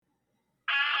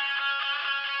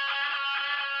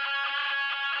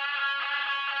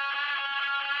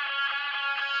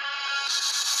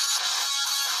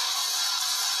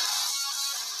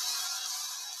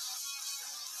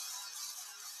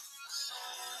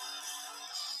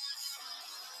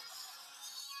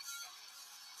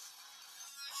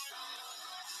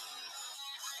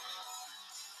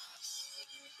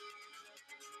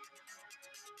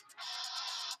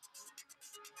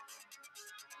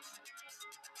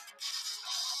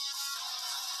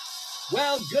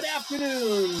Well, good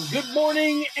afternoon, good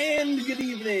morning, and good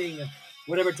evening.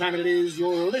 Whatever time it is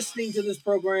you're listening to this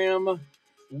program,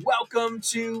 welcome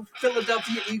to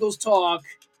Philadelphia Eagles Talk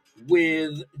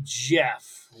with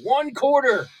Jeff. One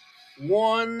quarter.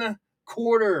 One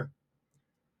quarter.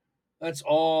 That's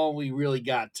all we really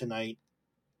got tonight.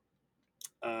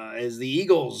 As the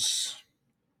Eagles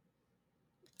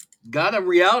got a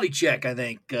reality check, I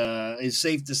think, is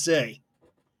safe to say.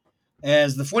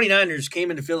 As the 49ers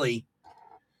came into Philly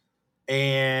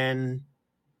and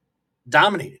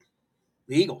dominated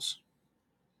the Eagles.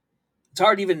 It's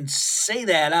hard to even say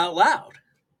that out loud.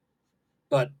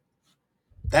 But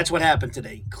that's what happened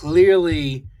today.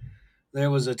 Clearly, there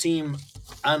was a team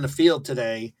on the field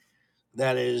today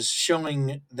that is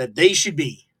showing that they should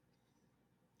be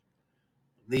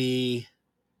the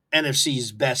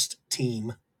NFC's best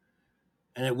team.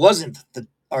 And it wasn't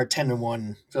our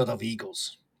 10-1 Philadelphia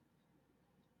Eagles.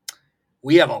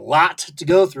 We have a lot to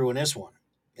go through in this one.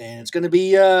 And it's going to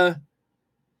be it's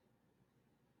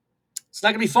not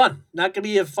going to be fun. Not going to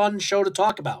be a fun show to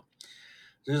talk about.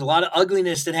 There's a lot of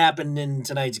ugliness that happened in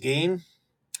tonight's game.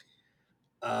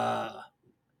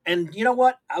 And you know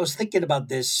what? I was thinking about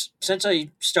this since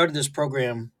I started this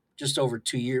program just over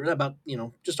 2 years,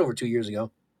 just over 2 years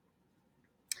ago.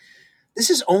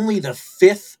 This is only the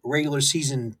fifth regular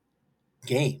season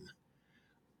game,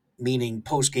 meaning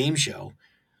post game show,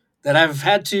 that I've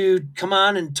had to come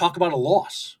on and talk about a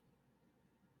loss.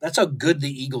 That's how good the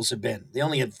Eagles have been. They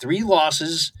only had 3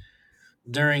 losses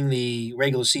during the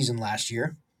regular season last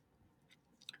year.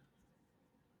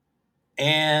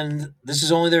 And this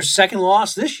is only their second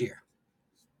loss this year.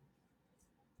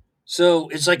 So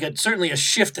it's like certainly a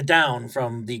shift down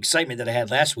from the excitement that I had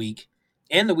last week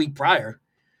and the week prior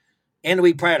and the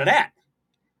week prior to that.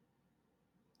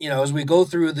 As we go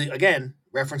through again,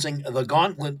 referencing the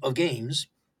gauntlet of games,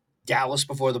 Dallas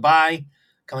before the bye,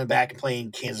 coming back and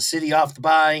playing Kansas City off the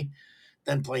bye,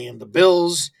 then playing the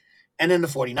Bills, and then the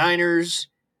 49ers.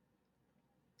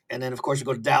 And then, of course, we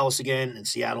go to Dallas again and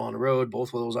Seattle on the road,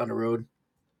 both of those on the road.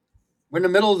 We're in the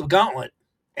middle of the gauntlet,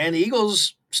 and the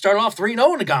Eagles start off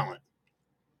 3-0 in the gauntlet.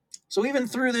 So even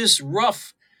through this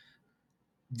rough,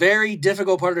 very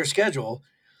difficult part of their schedule,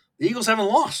 the Eagles haven't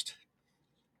lost.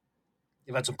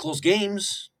 They've had some close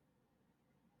games,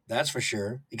 that's for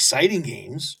sure. Exciting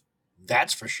games,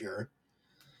 that's for sure.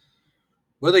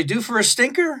 Will they do for a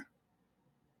stinker?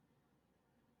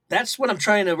 That's what I'm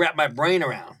trying to wrap my brain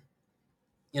around.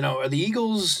 Are the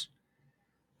Eagles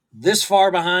this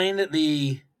far behind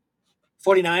the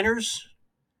 49ers?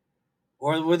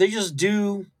 Or were they just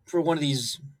due for one of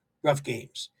these rough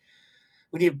games?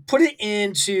 When you put it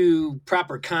into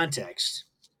proper context,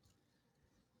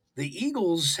 the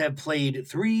Eagles have played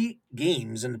 3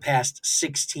 games in the past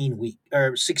 16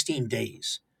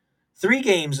 days. 3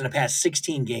 games in the past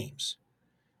 16 games.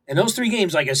 And those 3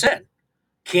 games, like I said,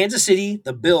 Kansas City,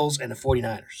 the Bills, and the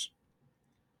 49ers.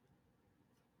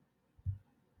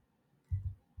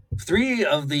 3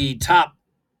 of the top,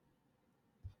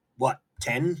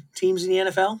 10 teams in the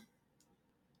NFL?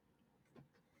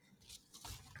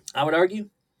 I would argue.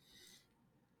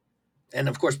 And,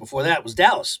 of course, before that was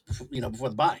Dallas, before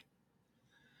the bye.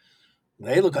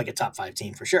 They look like a top 5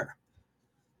 team for sure.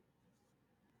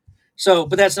 So,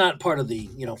 but that's not part of the,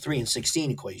 3 and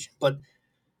 16 equation. But,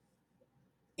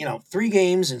 3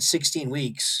 games in 16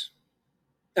 weeks.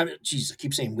 I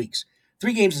keep saying weeks.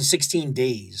 3 games in 16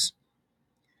 days,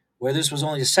 where this was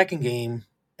only the second game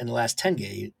in the last 10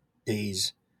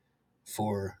 days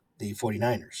for the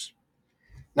 49ers.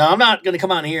 Now, I'm not going to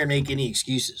come on here and make any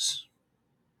excuses.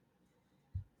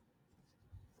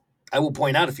 I will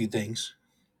point out a few things,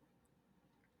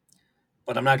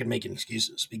 but I'm not going to make any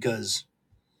excuses because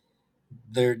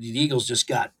the Eagles just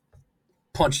got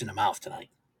punched in the mouth tonight.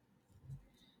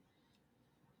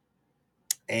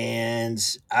 And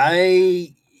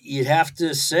you'd have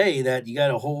to say that you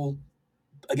got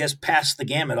pass the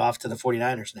gamut off to the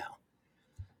 49ers now,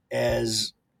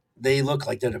 as they look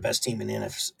like they're the best team in the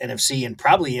NFC and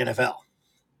probably NFL.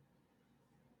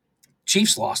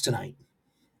 Chiefs lost tonight.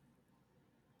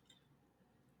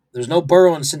 There's no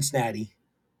Burrow in Cincinnati.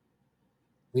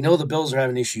 We know the Bills are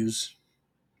having issues.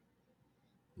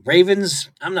 Ravens,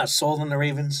 I'm not sold on the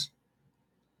Ravens.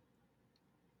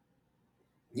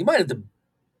 You might have the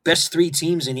best 3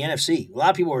 teams in the NFC. A lot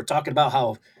of people were talking about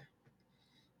how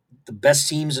the best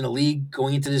teams in the league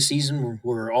going into this season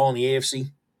were all in the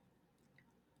AFC.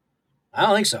 I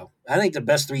don't think so. I think the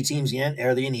best 3 teams are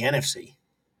in the NFC.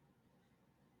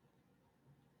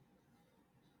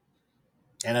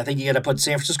 And I think you got to put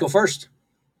San Francisco first.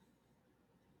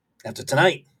 After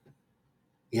tonight.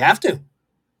 You have to.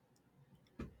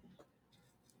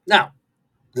 Now,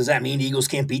 Does that mean the Eagles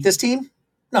can't beat this team?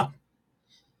 No,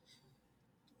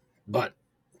 but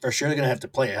for sure they're going to have to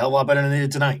play a hell of a lot better than they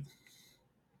did tonight.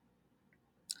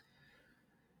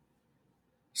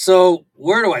 So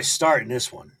where do I start in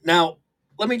this one? Now,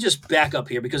 let me just back up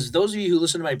here because those of you who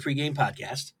listen to my pregame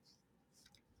podcast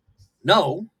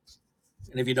know,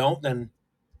 and if you don't, then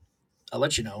I'll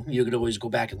let you know. You could always go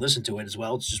back and listen to it as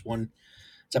well. It's just one.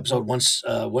 It's episode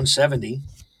 170.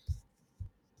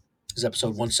 This is episode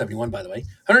 171, by the way.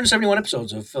 171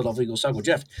 episodes of Philadelphia Eagles Talk with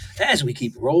Jeff. As we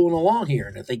keep rolling along here,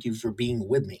 and I thank you for being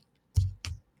with me.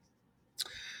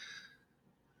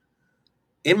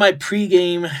 In my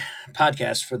pregame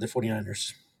podcast for the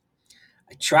 49ers,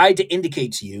 I tried to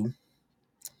indicate to you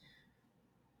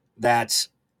that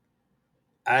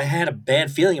I had a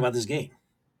bad feeling about this game.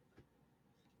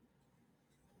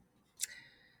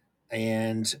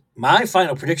 And my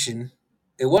final prediction,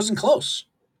 it wasn't close.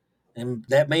 And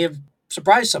that may have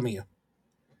surprised some of you.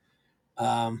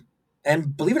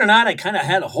 And believe it or not, I kind of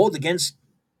had a hold against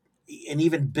an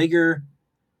even bigger,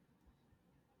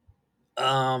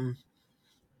 um,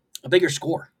 a bigger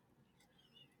score.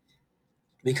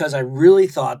 Because I really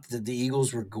thought that the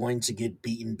Eagles were going to get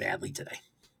beaten badly today.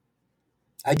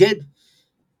 I did.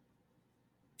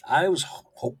 I was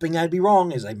hoping I'd be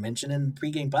wrong, as I mentioned in the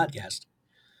pregame podcast.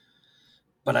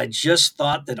 But I just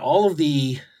thought that all of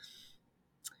the.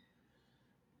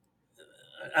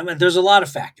 I mean, there's a lot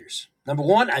of factors. Number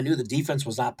one, I knew the defense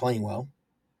was not playing well,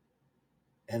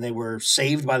 and they were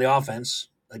saved by the offense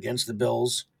against the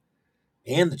Bills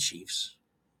and the Chiefs.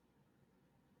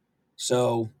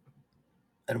 So,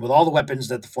 and with all the weapons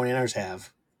that the 49ers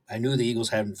have, I knew the Eagles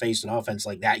haven't faced an offense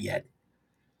like that yet.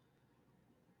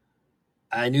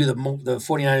 I knew the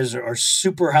 49ers are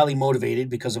super highly motivated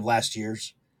because of last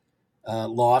year's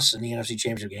loss in the NFC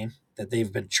Championship game that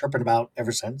they've been chirping about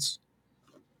ever since.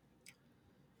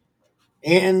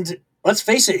 And let's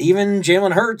face it, even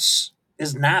Jalen Hurts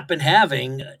has not been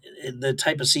having the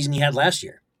type of season he had last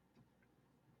year.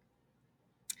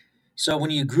 So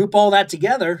when you group all that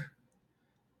together,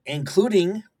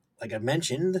 including, like I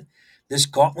mentioned, this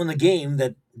gauntlet of games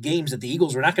that the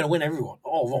Eagles were not going to win everyone,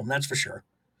 all of them, that's for sure.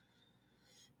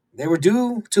 They were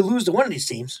due to lose to one of these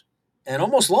teams and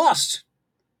almost lost.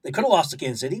 They could have lost to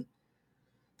Kansas City.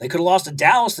 They could have lost to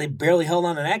Dallas. They barely held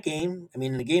on in that game. I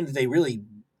mean, in a game that they really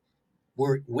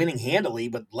were winning handily,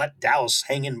 but let Dallas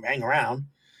hang around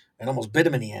and almost bit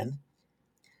them in the end.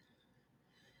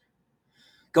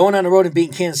 Going on the road and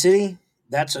beating Kansas City,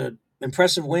 that's an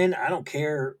impressive win. I don't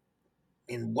care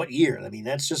in what year. I mean,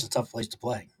 that's just a tough place to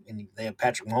play. And they have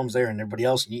Patrick Mahomes there and everybody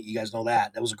else, and you guys know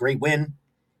that. That was a great win.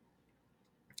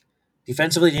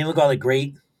 Defensively, they didn't look all that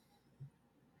great.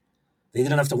 They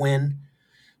did enough to win.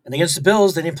 And against the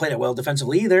Bills, they didn't play that well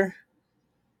defensively either.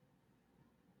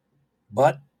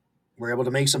 But were able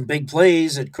to make some big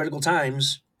plays at critical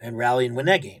times and rally and win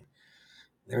that game.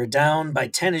 They were down by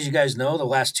 10, as you guys know, the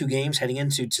last two games heading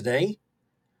into today.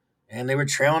 And they were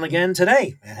trailing again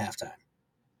today at halftime.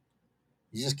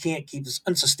 You just can't keep this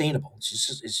unsustainable.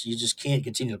 You just can't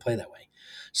continue to play that way.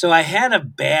 So I had a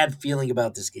bad feeling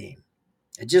about this game.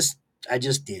 I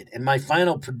just did. And my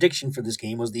final prediction for this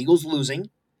game was the Eagles losing.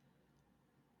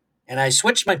 And I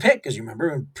switched my pick, because you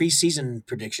remember in preseason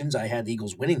predictions, I had the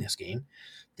Eagles winning this game.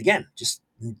 Again, just,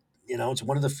 it's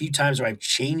one of the few times where I've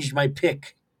changed my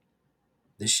pick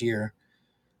this year.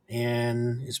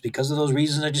 And it's because of those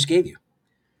reasons I just gave you.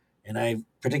 And I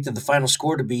predicted the final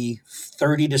score to be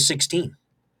 30-16,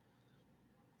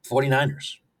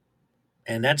 49ers.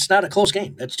 And that's not a close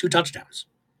game. That's 2 touchdowns.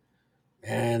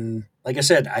 And like I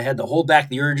said, I had to hold back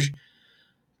the urge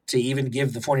to even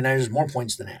give the 49ers more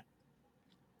points than that,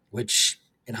 which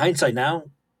in hindsight now,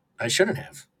 I shouldn't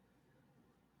have.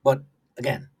 But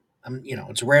again,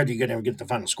 it's rare that you're going to ever get the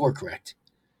final score correct.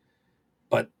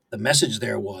 But the message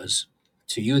there was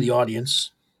to you, the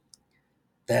audience,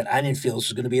 that I didn't feel this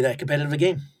was going to be that competitive a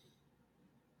game.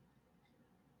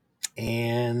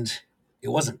 And it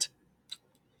wasn't.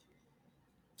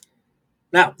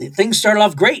 Now, things started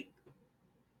off great.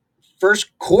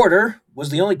 First quarter was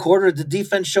the only quarter the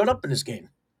defense showed up in this game.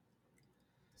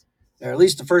 Or at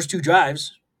least the first 2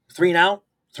 drives. 3 and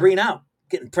out.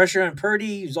 Getting pressure on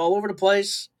Purdy. He's all over the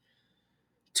place.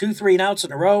 2 3-and-outs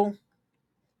in a row.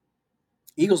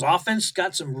 Eagles offense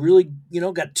got some really,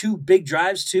 got 2 big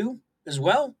drives too as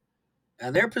well.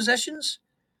 And their possessions.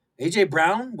 A.J.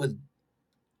 Brown with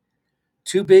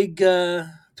 2 big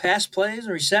pass plays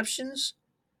and receptions.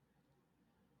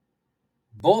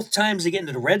 Both times they get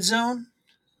into the red zone.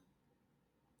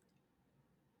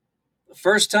 The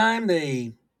first time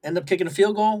they end up kicking a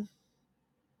field goal.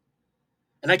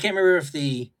 And I can't remember if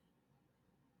the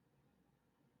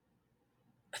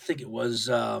think it was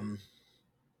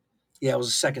yeah, it was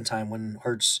the second time when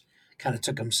Hertz kind of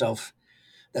took himself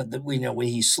that we know when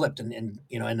he slipped and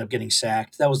ended up getting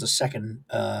sacked. That was the second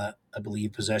I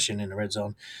believe possession in the red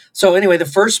zone. So anyway, the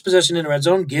first possession in the red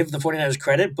zone, give the 49ers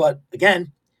credit, but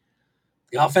again,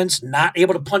 the offense not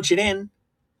able to punch it in.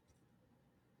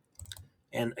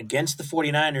 And against the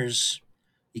 49ers,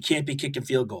 you can't be kicking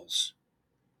field goals.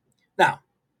 Now,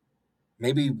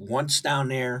 maybe once down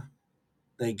there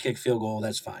they kick field goal,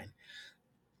 that's fine.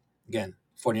 Again,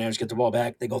 49ers get the ball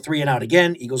back. They go 3-and-out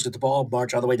again. Eagles get the ball,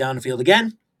 march all the way down the field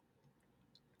again.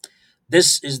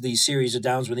 This is the series of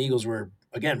downs when the Eagles were,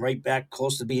 again, right back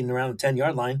close to being around the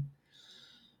 10-yard line.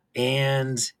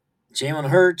 And Jalen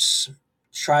Hurts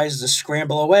tries to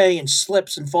scramble away and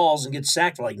slips and falls and gets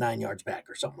sacked for like 9 yards back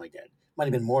or something like that. Might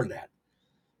have been more than that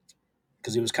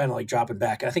because he was kind of like dropping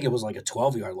back. I think it was like a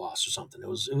 12-yard loss or something. It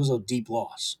was a deep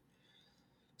loss.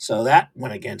 So that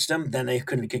went against them. Then they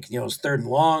couldn't kick, it was 3rd and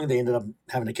long. They ended up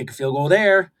having to kick a field goal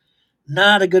there.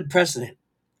 Not a good precedent.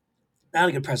 Not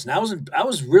a good precedent. I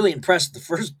was really impressed the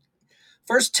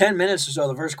first 10 minutes or so of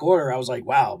the first quarter. I was like,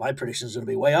 wow, my prediction is going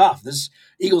to be way off. This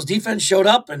Eagles defense showed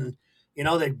up and,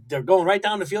 they're going right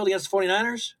down the field against the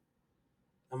 49ers.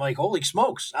 I'm like, holy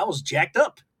smokes. I was jacked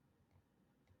up.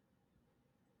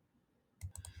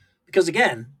 Because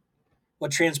again,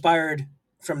 what transpired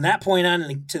from that point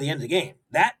on to the end of the game,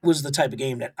 that was the type of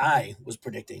game that I was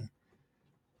predicting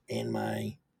in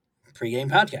my pregame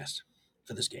podcast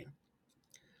for this game.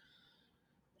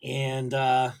 And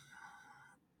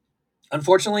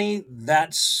unfortunately,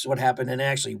 that's what happened, and it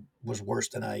actually was worse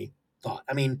than I thought.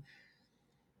 I mean,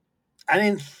 I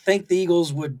didn't think the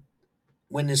Eagles would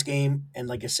win this game, and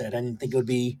like I said, I didn't think it would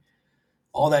be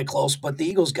all that close, but the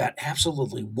Eagles got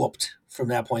absolutely whooped from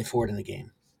that point forward in the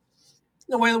game.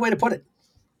 No other way to put it.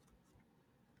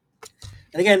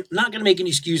 And again, not going to make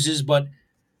any excuses, but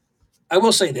I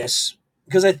will say this,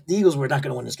 because the Eagles were not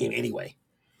going to win this game anyway.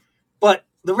 But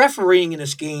the refereeing in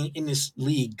this game, in this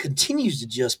league, continues to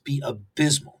just be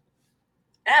abysmal.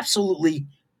 Absolutely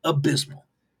abysmal.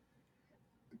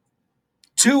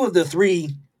 2 of the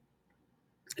 3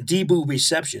 Debo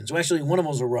receptions, well, actually, one of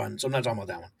them was a run, so I'm not talking about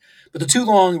that one. But the 2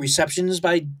 long receptions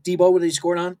by Debo that he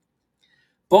scored on,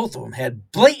 both of them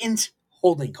had blatant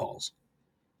holding calls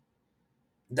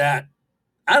that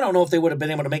I don't know if they would have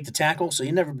been able to make the tackle, so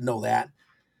you never know that,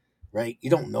 right? You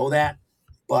don't know that,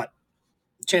 but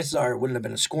chances are it wouldn't have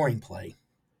been a scoring play.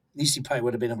 At least he probably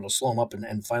would have been able to slow him up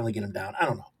and finally get him down. I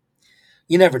don't know.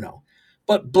 You never know.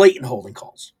 But blatant holding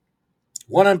calls.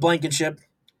 One on Blankenship,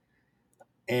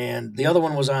 and the other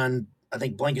one was on, I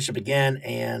think, Blankenship again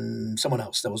and someone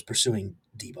else that was pursuing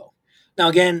Debo. Now,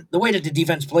 again, the way that the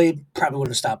defense played probably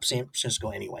wouldn't have stopped San Francisco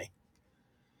anyway.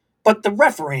 But the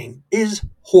refereeing is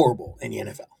horrible in the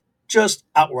NFL. Just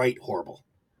outright horrible.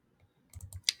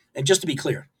 And just to be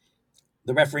clear,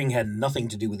 the refereeing had nothing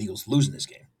to do with Eagles losing this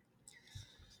game.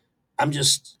 I'm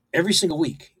just, every single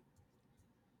week,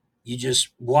 you just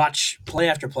watch play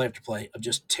after play after play of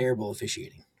just terrible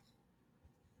officiating.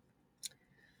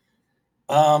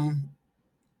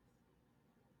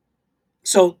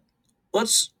 So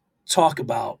let's talk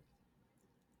about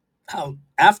how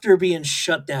after being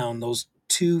shut down those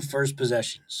 2 first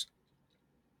possessions,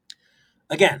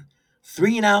 again,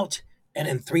 3-and-out and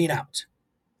then 3-and-out.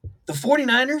 The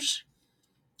 49ers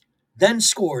then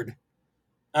scored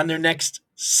on their next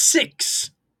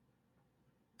 6,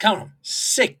 count them,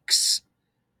 6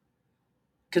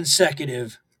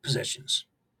 consecutive possessions.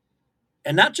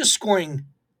 And not just scoring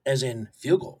as in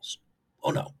field goals. Oh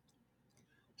no.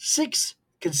 6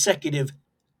 consecutive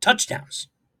touchdowns.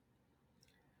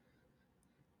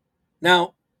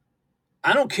 Now,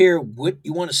 I don't care what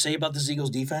you want to say about this Eagles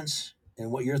defense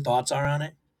and what your thoughts are on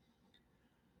it,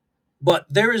 but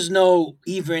there is no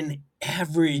even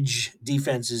average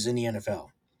defenses in the NFL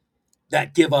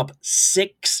that give up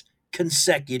 6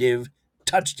 consecutive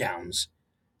touchdowns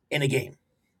in a game.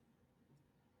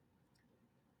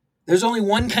 There's only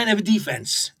one kind of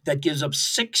defense that gives up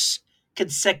 6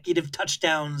 consecutive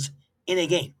touchdowns in a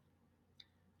game,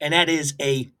 and that is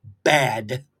a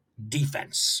bad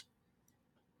defense.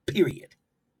 Period.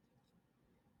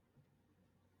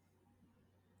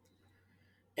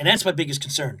 And that's my biggest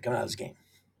concern coming out of this game.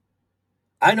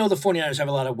 I know the 49ers have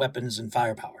a lot of weapons and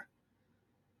firepower,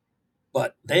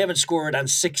 but they haven't scored on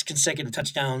 6 consecutive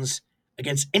touchdowns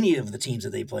against any of the teams that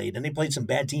they played. And they played some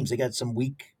bad teams. They got some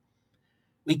weak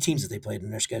teams that they played in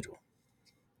their schedule.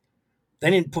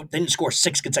 They didn't score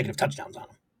 6 consecutive touchdowns on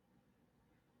them.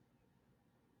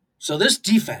 So this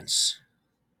defense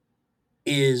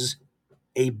is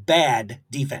a bad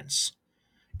defense.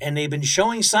 And they've been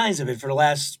showing signs of it for the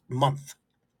last month.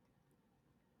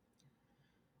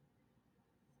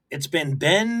 It's been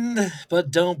bend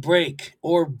but don't break,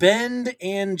 or bend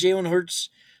and Jalen Hurts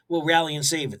will rally and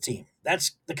save a team.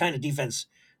 That's the kind of defense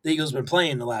the Eagles have been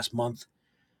playing the last month.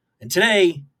 And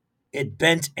today, it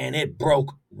bent and it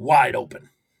broke wide open.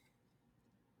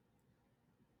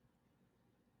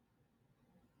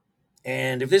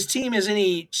 And if this team has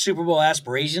any Super Bowl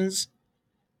aspirations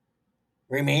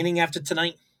remaining after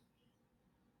tonight,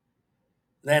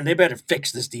 then they better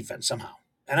fix this defense somehow.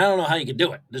 And I don't know how you can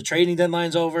do it. The trading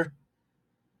deadline's over.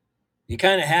 You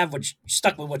kind of have what you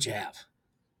stuck with what you have.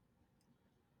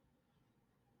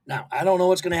 Now, I don't know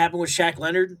what's going to happen with Shaq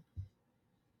Leonard.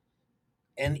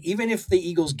 And even if the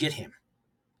Eagles get him,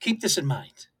 keep this in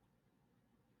mind.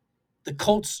 The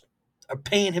Colts are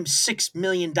paying him $6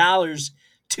 million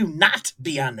to not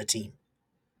be on the team.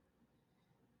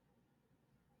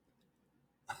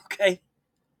 Okay?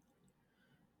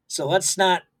 So let's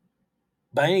not,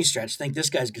 by any stretch, think this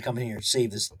guy's going to come in here and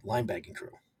save this linebacking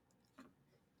crew.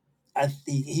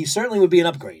 He certainly would be an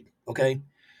upgrade. Okay?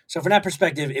 So from that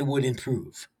perspective, it would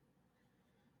improve.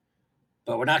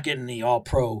 But we're not getting the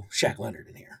all-pro Shaq Leonard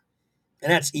in here.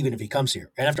 And that's even if he comes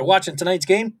here. And after watching tonight's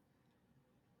game,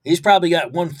 he's probably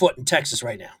got one foot in Texas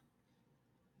right now.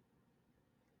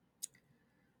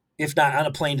 If not on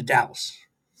a plane to Dallas.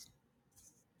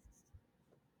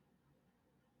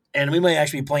 And we might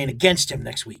actually be playing against him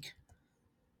next week.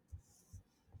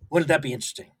 Wouldn't that be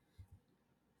interesting?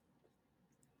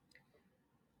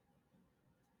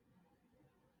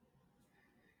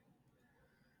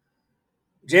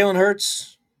 Jalen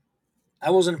Hurts, I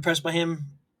wasn't impressed by him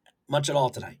much at all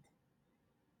tonight.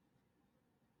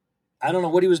 I don't know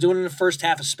what he was doing in the first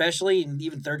half, especially, and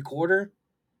even third quarter.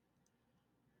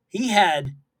 He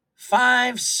had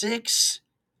 5, 6,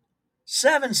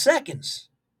 7 seconds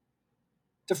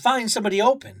to find somebody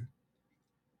open,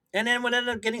 and then would end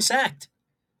up getting sacked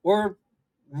or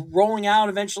rolling out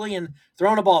eventually and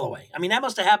throwing a ball away. I mean, that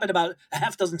must have happened about a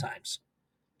half dozen times.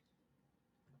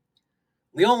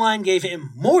 The O-line gave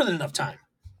him more than enough time.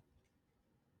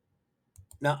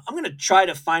 Now, I'm going to try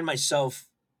to find myself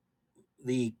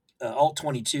the Alt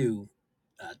 22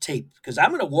 tape because I'm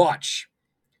going to watch.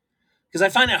 Because I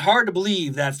find it hard to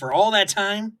believe that for all that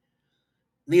time,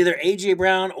 neither A.J.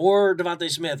 Brown or Devontae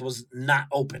Smith was not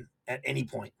open at any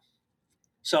point.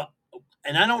 So,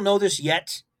 and I don't know this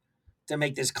yet to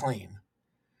make this claim,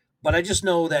 but I just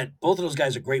know that both of those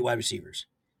guys are great wide receivers.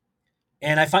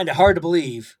 And I find it hard to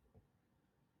believe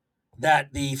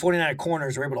that the 49er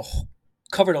corners were able to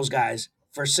cover those guys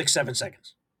for 6, 7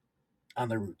 seconds on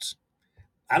their routes.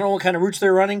 I don't know what kind of routes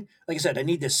they're running. Like I said, I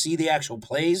need to see the actual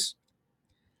plays.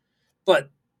 But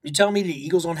you tell me the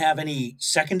Eagles don't have any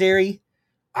secondary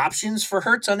options for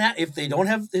Hurts on that if they don't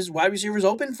have his wide receivers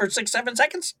open for 6, 7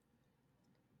 seconds?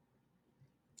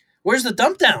 Where's the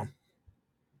dump down?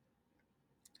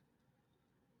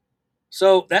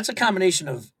 So that's a combination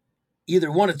of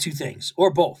either one of two things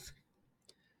or both.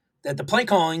 That the play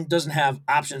calling doesn't have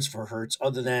options for Hurts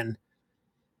other than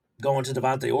going to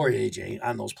Devontae or AJ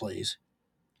on those plays,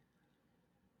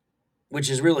 which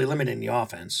is really limiting the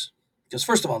offense. Because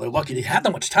first of all, they're lucky to have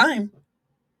that much time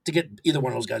to get either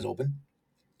one of those guys open.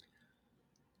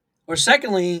 Or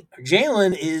secondly,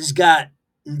 Jalen is got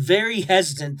very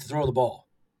hesitant to throw the ball.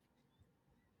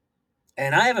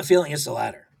 And I have a feeling it's the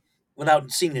latter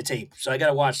without seeing the tape. So I got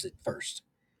to watch it first.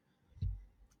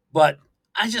 But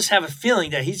I just have a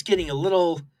feeling that he's getting a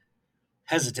little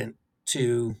hesitant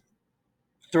to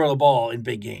throw the ball in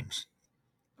big games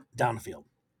down the field.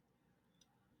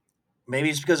 Maybe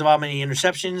it's because of how many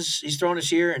interceptions he's thrown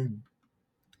this year and,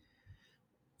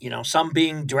 some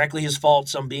being directly his fault,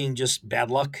 some being just bad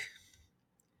luck.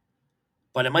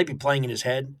 But it might be playing in his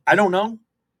head. I don't know.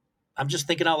 I'm just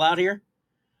thinking out loud here.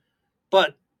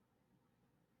 But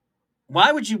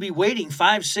why would you be waiting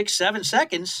 5, 6, 7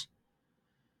 seconds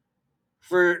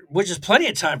which is plenty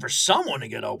of time for someone to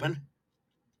get open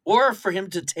or for him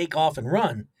to take off and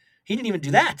run? He didn't even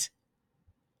do that.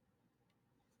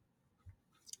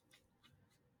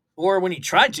 Or when he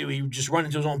tried to, he would just run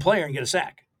into his own player and get a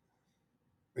sack.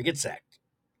 Or get sacked.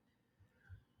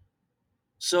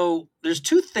 So there's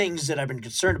two things that I've been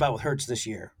concerned about with Hurts this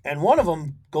year. And one of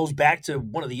them goes back to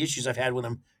one of the issues I've had with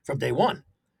him from day one.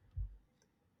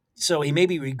 So he may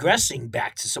be regressing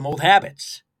back to some old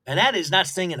habits. And that is not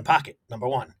staying in the pocket, number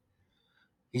one.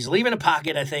 He's leaving the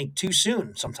pocket, I think, too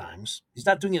soon sometimes. He's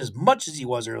not doing it as much as he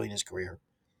was early in his career.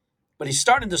 But he's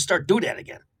starting to do that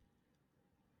again.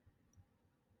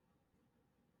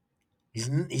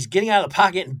 He's getting out of the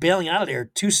pocket and bailing out of there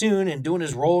too soon and doing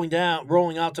his rolling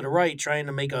out to the right, trying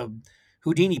to make a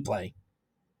Houdini play.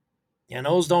 And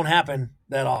those don't happen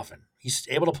that often. He's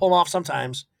able to pull them off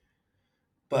sometimes,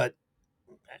 but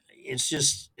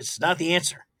it's not the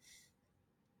answer.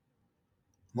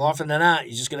 More often than not,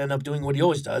 he's just going to end up doing what he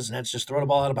always does, and that's just throw the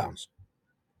ball out of bounds.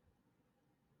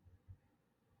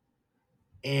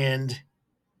 And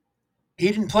he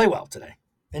didn't play well today.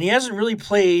 And he hasn't really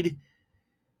played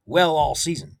well all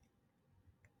season.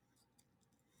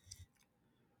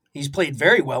 He's played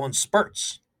very well in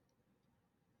spurts.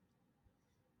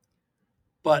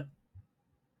 But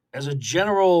as a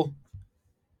general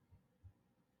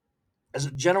as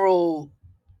a general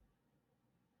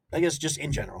I guess just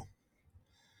in general,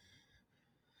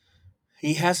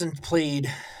 he hasn't played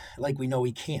like we know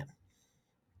he can.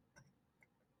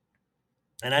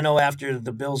 And I know after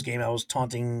the Bills game I was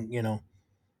taunting,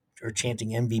 or chanting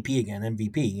MVP again,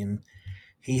 MVP, and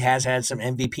he has had some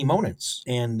MVP moments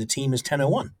and the team is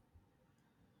 10-1.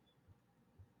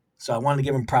 So I wanted to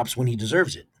give him props when he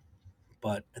deserves it.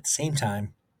 But at the same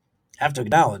time, I have to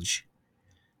acknowledge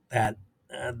that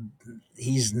uh,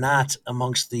 he's not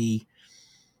amongst the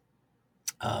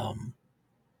um,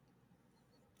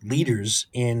 leaders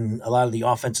in a lot of the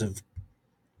offensive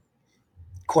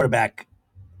quarterback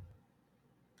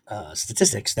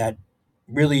statistics that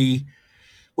really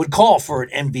would call for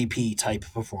an MVP type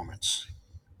performance.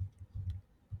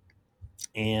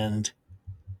 And,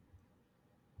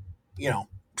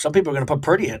 some people are going to put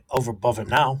Purdy over above him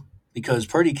now because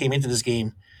Purdy came into this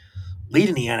game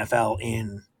leading the NFL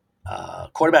in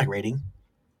quarterback rating.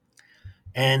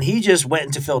 And he just went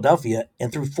into Philadelphia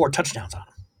and threw 4 touchdowns on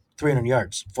him, 300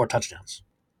 yards, 4 touchdowns.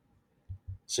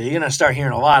 So you're going to start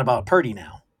hearing a lot about Purdy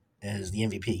now as the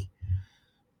MVP.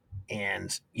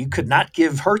 And you could not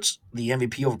give Hurts the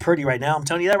MVP over Purdy right now. I'm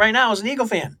telling you that right now as an Eagle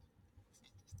fan.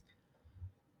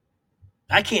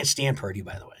 I can't stand Purdy,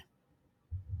 by the way.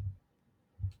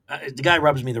 The guy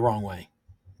rubs me the wrong way.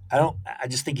 I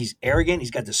just think he's arrogant.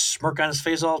 He's got this smirk on his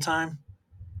face all the time.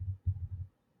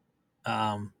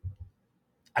 Um,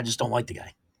 I just don't like the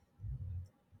guy.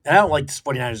 And I don't like the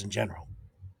 49ers in general.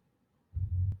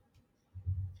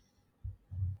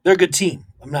 They're a good team.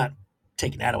 I'm not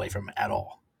taking that away from them at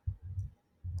all.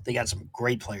 They got some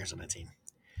great players on that team.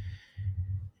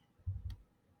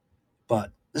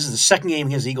 But this is the second game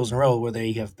against the Eagles in a row where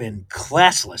they have been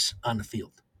classless on the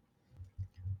field.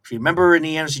 If you remember in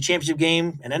the NFC Championship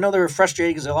game, and I know they were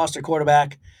frustrated because they lost their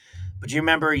quarterback, but you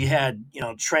remember you had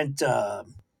Trent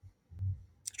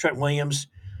Williams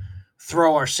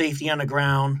throw our safety on the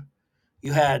ground.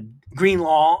 You had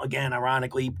Greenlaw again,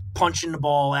 ironically, punching the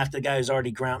ball after the guy was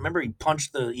already ground. Remember, he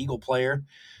punched the Eagle player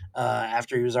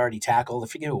after he was already tackled. I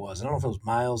forget who it was. I don't know if it was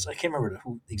Miles. I can't remember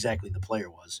who exactly the player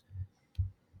was.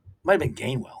 Might have been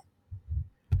Gainwell.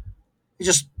 He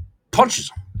just punches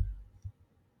him.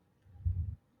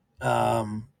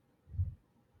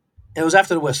 It was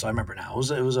after the whistle. I remember now.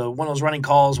 It was one of those running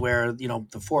calls where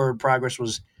the forward progress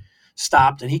was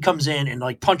stopped, and he comes in and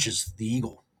like punches the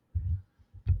Eagle.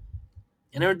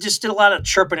 And there just did a lot of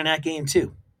chirping in that game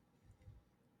too.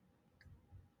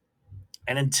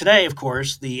 And then today, of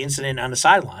course, the incident on the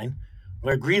sideline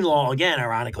where Greenlaw again,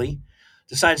 ironically,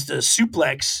 decides to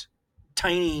suplex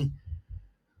tiny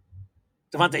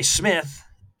Devontae Smith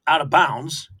out of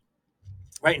bounds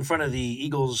right in front of the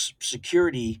Eagles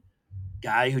security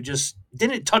guy who just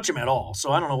didn't touch him at all.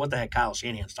 So I don't know what the heck Kyle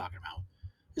Shanahan's talking about.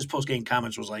 His post-game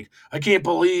comments was like, I can't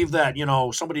believe that,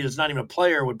 somebody that's not even a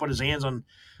player would put his hands on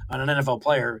an NFL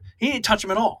player. He didn't touch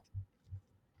him at all.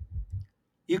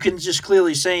 You can just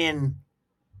clearly saying,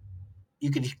 you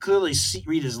can clearly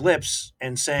read his lips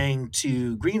and saying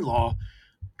to Greenlaw,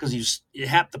 because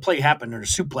the play happened or the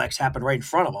suplex happened right in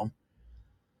front of him.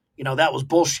 That was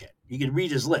bullshit. You could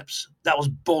read his lips. That was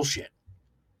bullshit.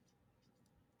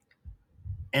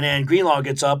 And then Greenlaw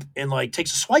gets up and like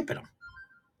takes a swipe at him.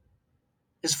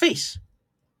 His face.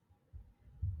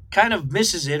 Kind of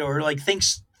misses it or like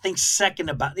thinks second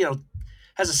about,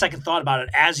 has a second thought about it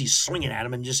as he's swinging at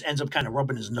him and just ends up kind of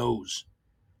rubbing his nose.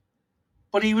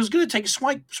 But he was going to take a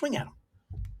swing at him.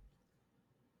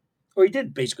 Or he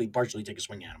did basically partially take a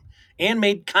swing at him and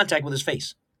made contact with his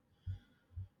face.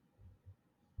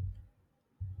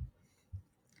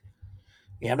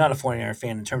 Yeah, I'm not a 49er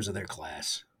fan in terms of their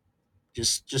class.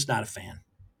 Just not a fan.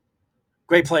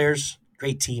 Great players,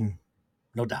 great team,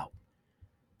 no doubt.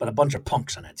 But a bunch of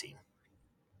punks on that team.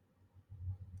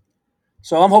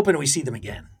 So I'm hoping we see them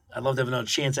again. I'd love to have another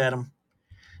chance at them.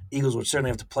 Eagles would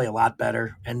certainly have to play a lot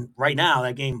better. And right now,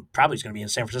 that game probably is going to be in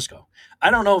San Francisco.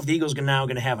 I don't know if the Eagles are now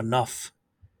going to have enough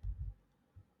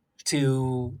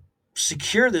to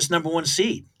secure this number one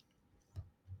seed.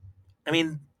 I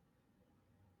mean,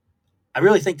 I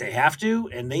really think they have to,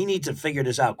 and they need to figure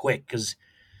this out quick because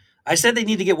I said they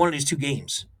need to get one of these two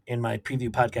games in my preview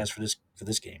podcast for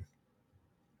this game.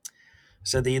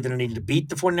 Said they either needed to beat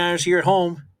the 49ers here at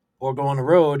home or go on the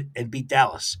road and beat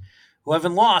Dallas, who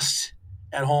haven't lost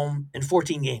at home in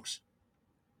 14 games.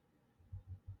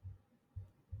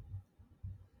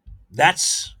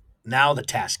 That's now the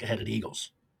task ahead of the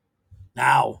Eagles.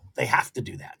 Now they have to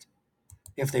do that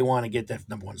if they want to get that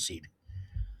number one seed.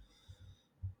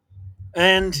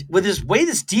 And with this way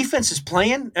this defense is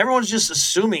playing, everyone's just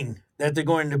assuming that they're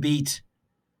going to beat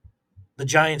the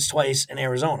Giants twice in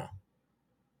Arizona.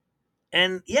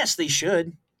 And yes, they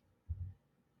should.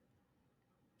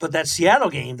 But that Seattle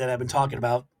game that I've been talking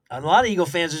about, a lot of Eagle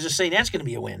fans are just saying that's going to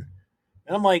be a win.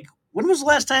 And I'm like, when was the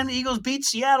last time the Eagles beat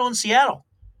Seattle in Seattle?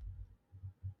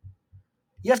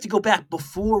 You have to go back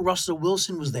before Russell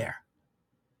Wilson was there.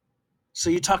 So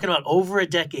you're talking about over a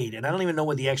decade, and I don't even know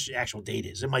what the actual date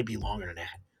is. It might be longer than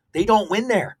that. They don't win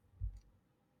there.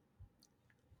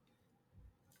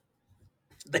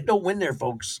 They don't win there,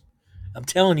 folks. I'm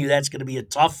telling you, that's going to be a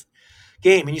tough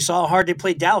game. And you saw how hard they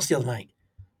played Dallas the other night.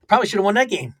 Probably should have won that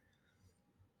game.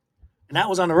 And that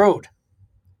was on the road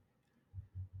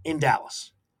in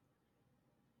Dallas.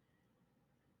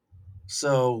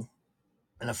 So,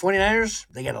 and the 49ers,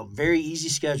 they got a very easy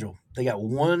schedule. They got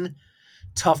one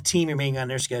tough team remaining on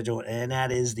their schedule, and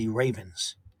that is the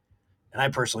Ravens. And I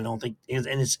personally don't think, and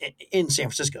it's in San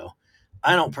Francisco,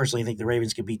 I don't personally think the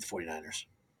Ravens can beat the 49ers.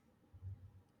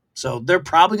 So they're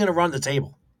probably going to run the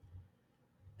table.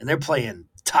 And they're playing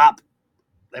top.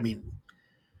 I mean,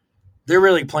 they're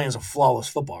really playing some flawless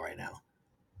football right now.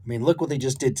 I mean, look what they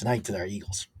just did tonight to their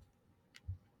Eagles.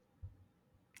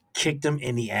 Kicked them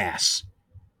in the ass.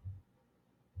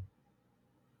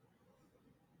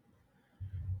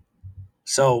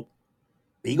 So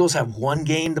the Eagles have one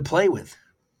game to play with.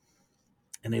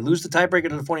 And they lose the tiebreaker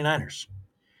to the 49ers.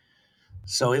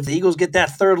 So if the Eagles get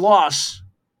that third loss,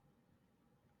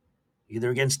 either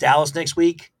against Dallas next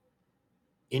week,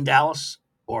 in Dallas,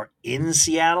 or in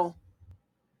Seattle,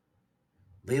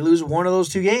 they lose one of those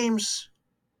two games,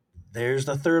 there's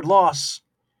the third loss.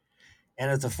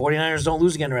 And if the 49ers don't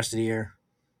lose again the rest of the year,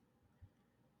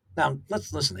 now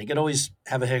let's listen, they could always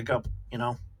have a hiccup, it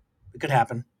could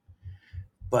happen.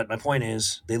 But my point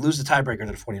is, they lose the tiebreaker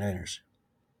to the 49ers.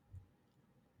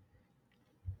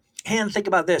 And think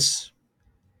about this.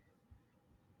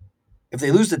 If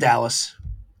they lose to Dallas,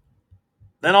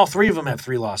 then all three of them have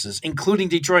three losses, including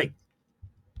Detroit.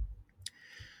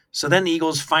 So then the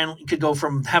Eagles finally could go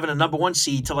from having a number one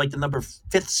seed to like the number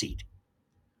fifth seed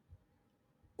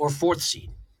or fourth seed.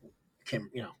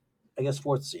 I guess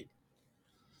fourth seed.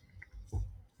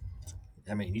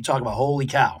 I mean, you talk about holy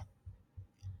cow,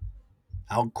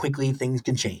 how quickly things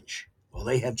can change. Well,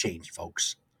 they have changed,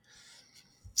 folks.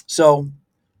 So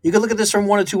you can look at this from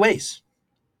one of two ways.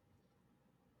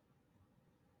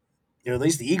 At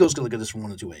least the Eagles can look at this from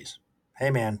one of two ways.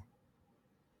 Hey, man,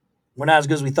 we're not as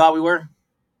good as we thought we were,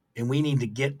 and we need to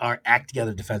get our act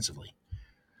together defensively.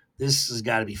 This has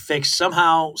got to be fixed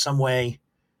somehow, some way,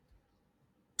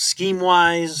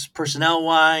 scheme-wise,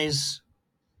 personnel-wise.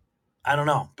 I don't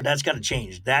know, but that's got to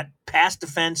change. That pass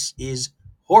defense is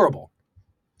horrible.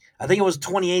 I think it was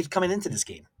 28th coming into this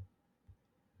game,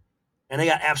 and they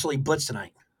got absolutely blitzed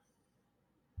tonight.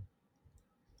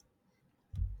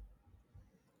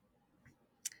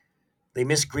 They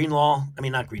missed Greenlaw. I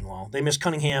mean, not Greenlaw. They missed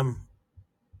Cunningham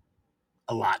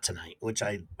a lot tonight, which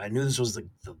I knew this was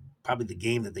probably the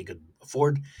game that they could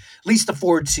afford, at least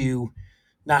afford to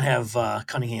not have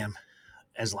Cunningham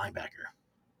as linebacker,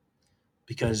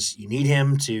 because you need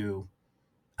him to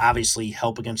obviously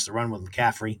help against the run with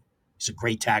McCaffrey. He's a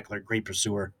great tackler, great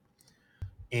pursuer,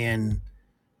 and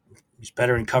he's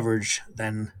better in coverage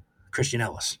than Christian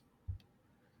Ellis.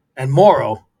 And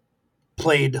Morrow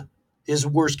played his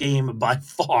worst game by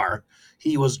far.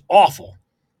 He was awful.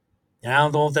 And I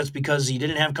don't know if that's because he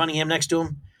didn't have Cunningham next to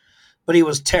him, but he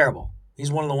was terrible.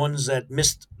 He's one of the ones that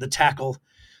missed the tackle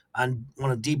on one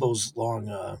of Debo's long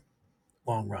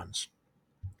runs,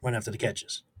 went after the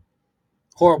catches.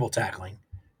 Horrible tackling.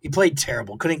 He played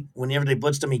terrible. Couldn't whenever they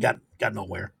blitzed him, he got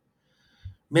nowhere.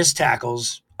 Missed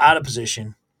tackles, out of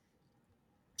position.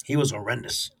 He was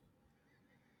horrendous.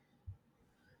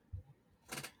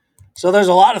 So there's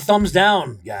a lot of thumbs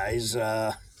down, guys.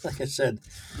 Like I said,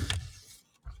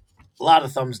 a lot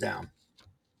of thumbs down.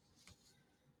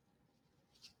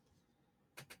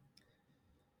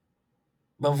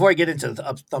 But before I get into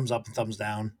the thumbs up and thumbs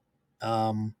down,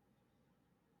 um,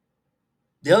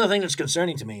 the other thing that's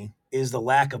concerning to me is the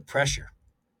lack of pressure.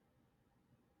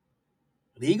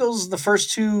 The Eagles, the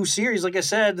first two series, like I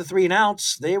said, the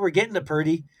 3-and-outs, they were getting to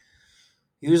Purdy.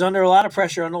 He was under a lot of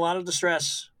pressure, under a lot of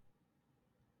distress,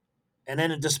 and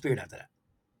then it disappeared after that.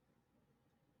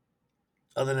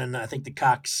 Other than I think the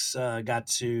Cox got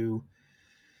to,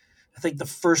 I think the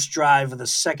first drive of the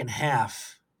second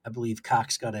half, I believe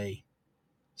Cox got a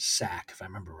sack, if I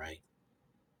remember right.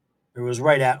 It was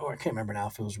right at, or I can't remember now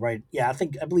if it was right. Yeah,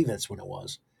 I believe that's when it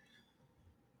was.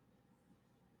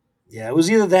 Yeah, it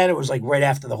was either that or it was like right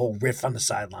after the whole riff on the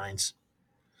sidelines.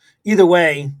 Either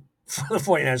way, the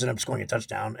 49ers ended up scoring a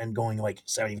touchdown and going like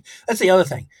 70. That's the other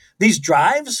thing. These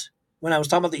drives, when I was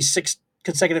talking about these six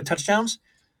consecutive touchdowns,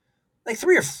 like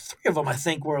three of them, I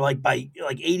think, were like by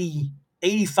like 80,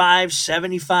 85,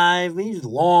 75. These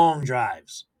long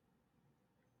drives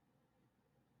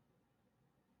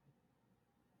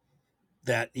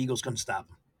that Eagles couldn't stop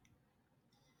them.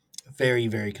 Very,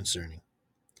 very concerning.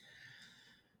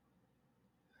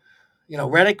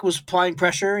 Reddick was applying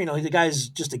pressure. The guy's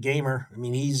just a gamer. I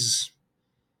mean,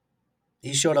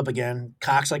 he showed up again.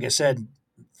 Cox, like I said,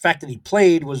 the fact that he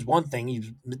played was one thing. He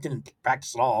didn't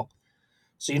practice at all.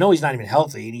 So he's not even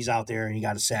healthy, and he's out there and he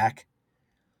got a sack.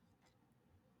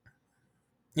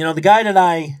 The guy that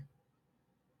I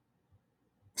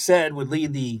said would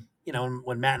lead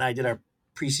when Matt and I did our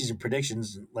preseason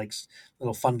predictions, like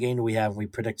little fun game that we have when we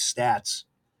predict stats.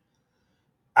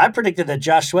 I predicted that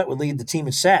Josh Sweat would lead the team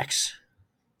in sacks,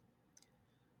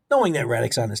 knowing that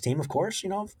Reddick's on this team, of course.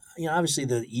 Obviously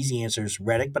the easy answer is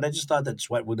Reddick, but I just thought that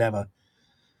Sweat would have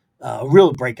a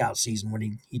real breakout season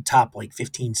when he topped like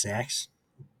 15 sacks.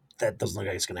 That doesn't look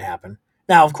like it's going to happen.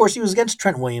 Now, of course, he was against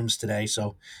Trent Williams today,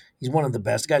 so he's one of the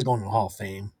best. The guy's going to the Hall of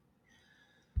Fame.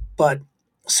 But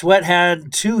Sweat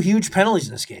had two huge penalties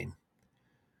in this game.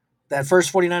 That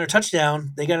first 49er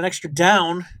touchdown, they got an extra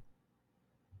down.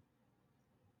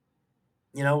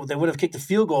 They would have kicked a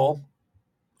field goal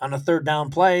on a third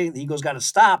down play. The Eagles got to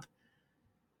stop,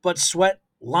 but Sweat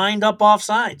lined up off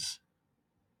sides,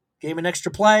 gave an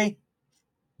extra play,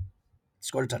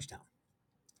 scored a touchdown.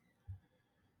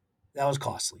 That was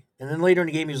costly. And then later in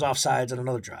the game, he was offsides on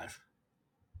another drive.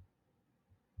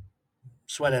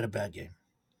 Sweat had a bad game.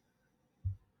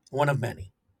 One of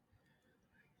many.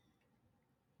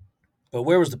 But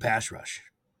where was the pass rush?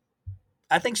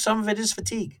 I think some of it is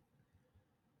fatigue.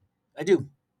 I do.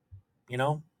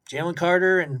 Jalen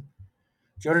Carter and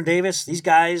Jordan Davis, these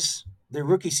guys, their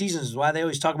rookie seasons is why they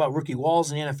always talk about rookie walls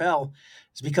in the NFL.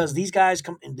 It's because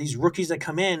these rookies that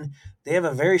come in, they have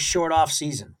a very short off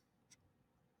season.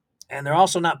 And they're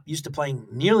also not used to playing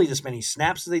nearly this many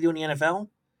snaps as they do in the NFL,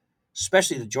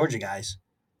 especially the Georgia guys,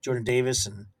 Jordan Davis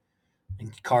and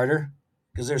Carter,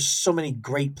 because there's so many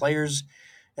great players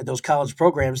at those college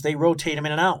programs. They rotate them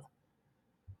in and out.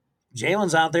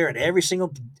 Jalen's out there at every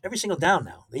single down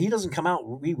now. He doesn't come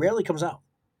out. He rarely comes out.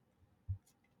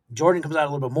 Jordan comes out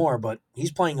a little bit more, but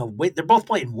he's playing they're both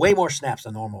playing way more snaps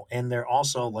than normal, and they're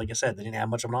also, like I said, they didn't have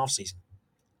much of an offseason.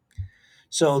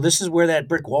 So this is where that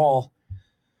brick wall,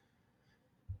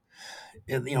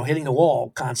 hitting the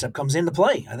wall concept comes into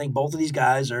play. I think both of these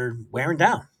guys are wearing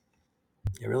down.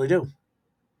 They really do.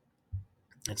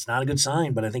 It's not a good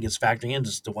sign, but I think it's factoring in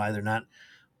as to why they're not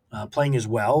playing as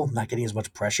well, not getting as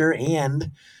much pressure,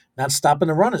 and not stopping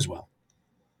the run as well.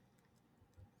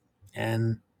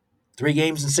 And 3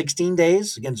 games in 16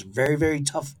 days against very, very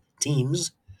tough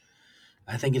teams,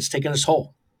 I think it's taken its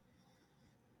toll.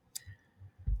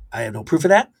 I have no proof of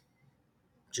that.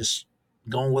 Just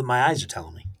going with my eyes are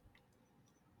telling me.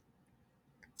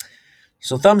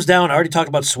 So thumbs down. I already talked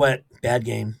about Sweat. Bad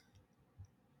game.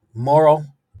 Morrow.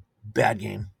 Bad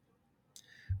game.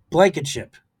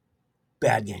 Blankenship.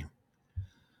 Bad game.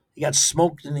 He got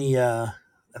smoked in the,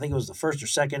 I think it was the first or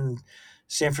second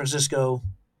San Francisco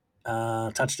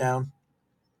touchdown.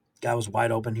 Guy was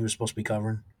wide open. He was supposed to be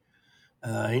covering.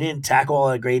 He didn't tackle all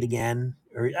that great again.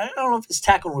 Or I don't know if his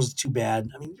tackle was too bad.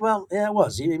 I mean, well, yeah, it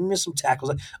was. He missed some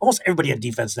tackles. Almost everybody on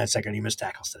defense in that second, he missed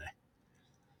tackles today.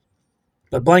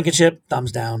 But Blankenship,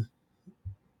 thumbs down.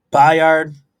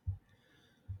 Bayard,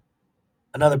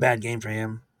 another bad game for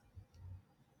him.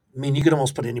 I mean, you could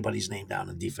almost put anybody's name down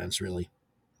in defense, really.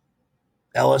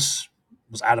 Ellis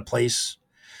was out of place.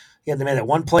 He had to make that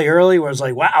one play early where it was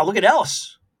like, wow, look at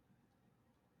Ellis.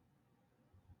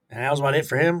 And that was about it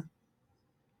for him.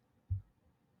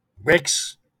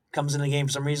 Ricks comes in the game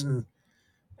for some reason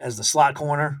as the slot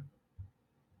corner.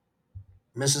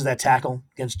 Misses that tackle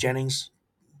against Jennings.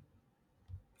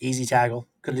 Easy tackle.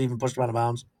 Could have even pushed him out of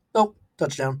bounds. Nope.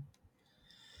 Touchdown.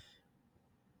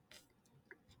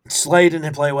 Slay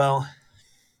didn't play well.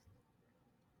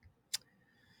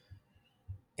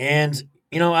 And,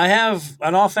 I have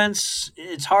an offense.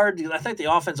 It's hard. I think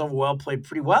the offense overall played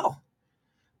pretty well.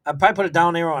 I'd probably put a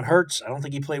down arrow on Hurts. I don't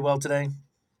think he played well today.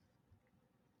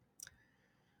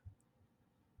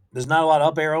 There's not a lot of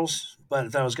up arrows, but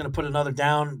if I was going to put another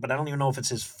down, but I don't even know if it's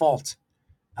his fault.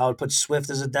 I would put Swift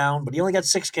as a down, but he only got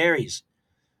 6 carries.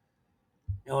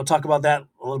 We'll talk about that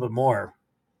a little bit more.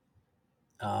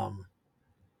 Um,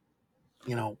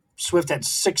 Swift had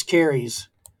 6 carries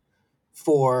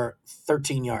for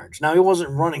 13 yards. Now, he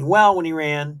wasn't running well when he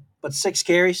ran, but 6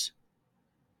 carries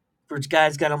for his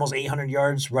guy's got almost 800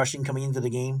 yards rushing coming into the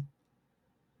game.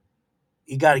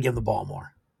 You got to give him the ball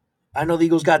more. I know the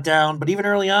Eagles got down, but even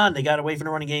early on, they got away from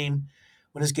the running game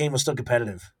when this game was still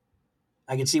competitive.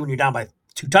 I can see when you're down by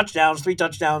 2 touchdowns, 3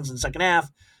 touchdowns in the second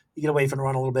half, you get away from the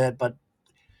run a little bit. But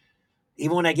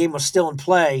even when that game was still in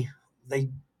play, they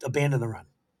abandoned the run.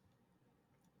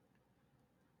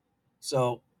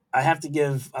 So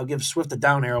I'll give Swift a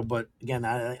down arrow, but again,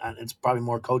 it's probably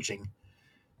more coaching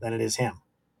than it is him.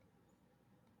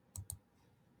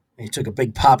 And he took a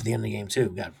big pop at the end of the game too.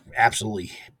 Got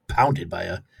absolutely pounded by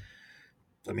a.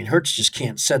 I mean, Hurts just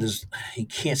can't set his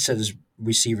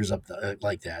receivers up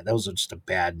like that. That was just a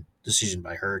bad decision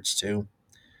by Hurts too,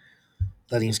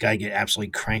 letting this guy get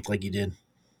absolutely cranked like he did.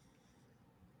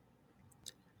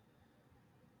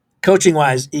 Coaching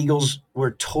wise, Eagles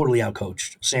were totally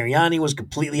outcoached. Sirianni was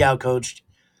completely outcoached.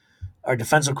 Our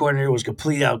defensive coordinator was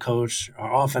completely outcoached.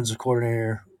 Our offensive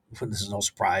coordinator, this is no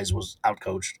surprise, was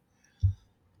outcoached.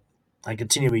 I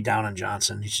continue to be down on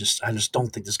Johnson. I just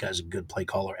don't think this guy's a good play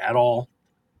caller at all.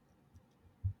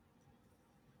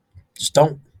 Just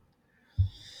don't.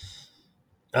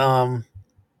 Um,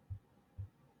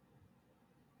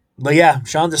 but yeah,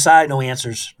 Sean Desai, no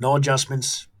answers, no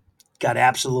adjustments, got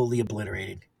absolutely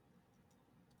obliterated.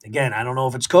 Again, I don't know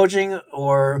if it's coaching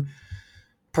or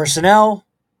personnel.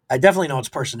 I definitely know it's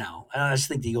personnel. I just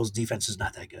think the Eagles' defense is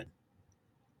not that good,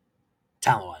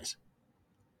 talent wise,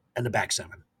 and the back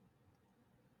seven.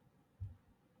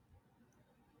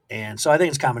 And so I think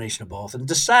it's a combination of both. And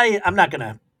Desai, I'm not going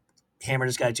to hammer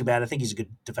this guy too bad. I think he's a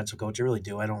good defensive coach. I really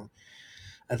do. I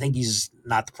think he's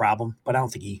not the problem, but I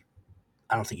don't think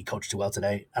he coached too well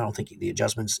today. I don't think the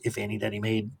adjustments, if any, that he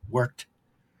made worked.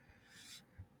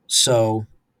 So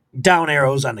down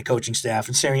arrows on the coaching staff,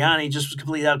 and Sirianni just was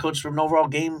completely outcoached from an overall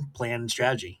game plan and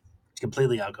strategy. He's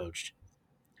completely outcoached.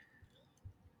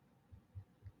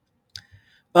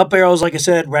 Up arrows, like I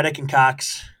said, Reddick and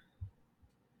Cox.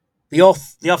 The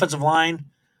offensive line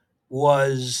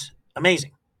was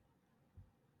amazing.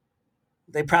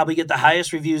 They probably get the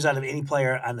highest reviews out of any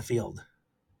player on the field,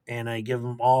 and I give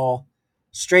them all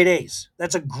straight A's.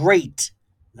 That's a great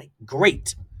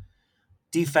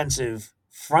defensive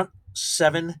front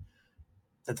seven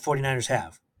that the 49ers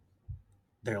have.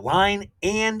 Their line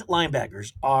and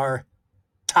linebackers are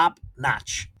top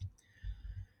notch.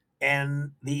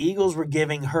 And the Eagles were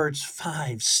giving Hurts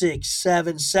 5, 6,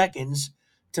 7 seconds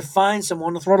to find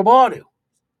someone to throw the ball to.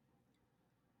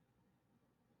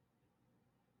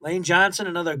 Lane Johnson,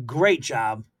 another great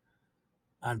job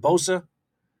on Bosa.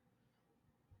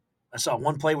 I saw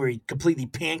one play where he completely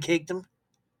pancaked him.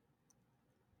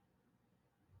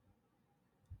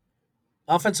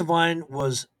 Offensive line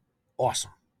was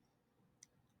awesome.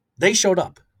 They showed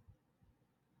up.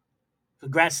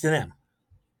 Congrats to them.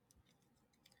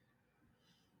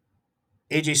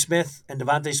 AJ Smith and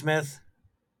Devontae Smith,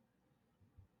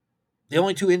 the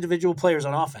only two individual players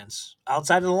on offense,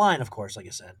 outside of the line, of course, like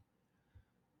I said,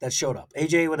 that showed up.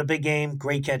 AJ with a big game,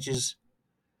 great catches.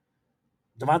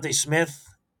 Devontae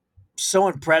Smith, so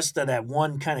impressed that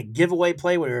one kind of giveaway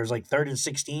play where it was like 3rd and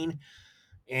 16,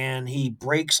 and he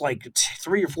breaks like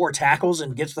 3 or 4 tackles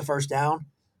and gets the first down.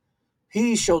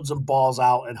 He showed some balls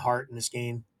out and heart in this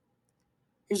game.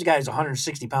 Here's a guy who's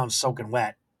 160 pounds soaking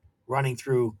wet, running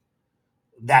through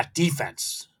that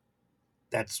defense.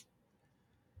 That's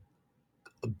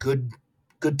a good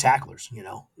tacklers.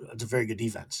 It's a very good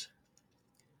defense.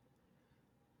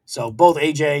 So both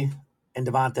AJ and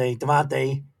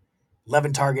Devontae,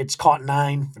 11 targets, caught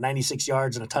 9 for 96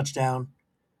 yards and a touchdown.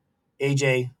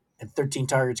 AJ and 13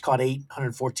 targets, caught 8,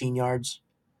 114 yards.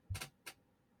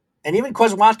 And even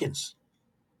Quez Watkins.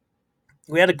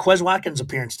 We had a Quez Watkins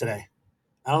appearance today.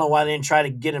 I don't know why they didn't try to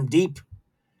get him deep,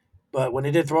 but when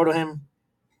they did throw to him,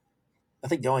 I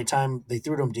think the only time they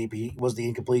threw to him deep was the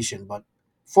incompletion. But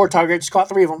 4 targets, caught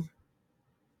 3 of them.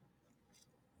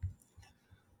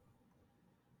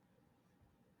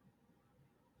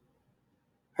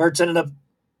 Hurts ended up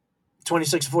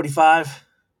 26-45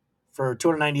 for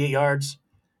 298 yards.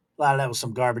 A lot of that was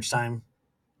some garbage time.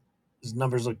 His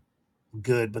numbers look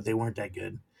good, but they weren't that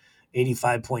good.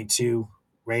 85.2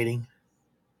 rating.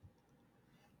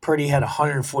 Purdy had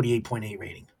 148.8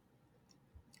 rating.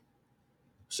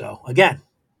 So, again,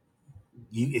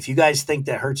 if you guys think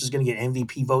that Hurts is going to get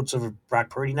MVP votes over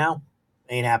Brock Purdy now,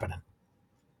 ain't happening.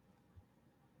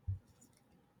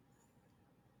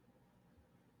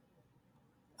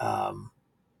 Um,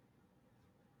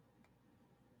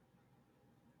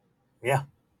 yeah,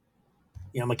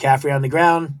 McCaffrey on the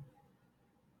ground,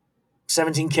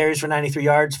 17 carries for 93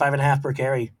 yards, 5.5 per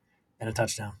carry, and a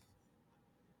touchdown.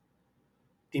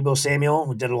 Debo Samuel,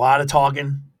 who did a lot of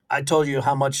talking. I told you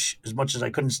as much as I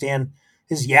couldn't stand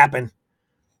his yapping,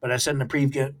 but I said in the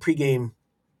pregame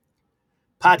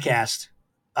podcast,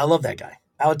 I love that guy.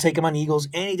 I would take him on the Eagles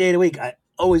any day of the week. I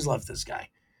always loved this guy.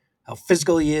 How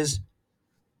physical he is,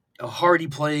 how hard he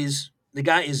plays. The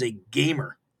guy is a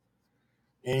gamer.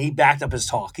 And he backed up his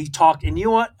talk. He talked, and you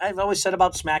know what I've always said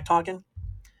about smack talking?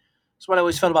 It's what I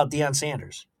always felt about Deion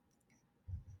Sanders.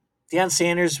 Deion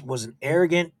Sanders was an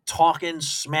arrogant, talking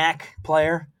smack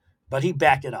player, but he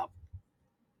backed it up.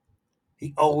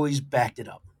 He always backed it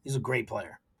up. He's a great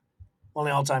player. One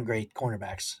of the all-time great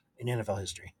cornerbacks in NFL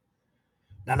history.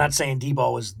 Now, I'm not saying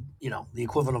Debo is, the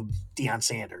equivalent of Deion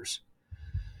Sanders,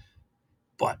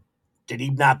 but did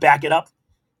he not back it up?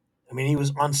 I mean, he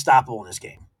was unstoppable in this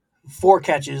game. 4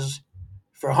 catches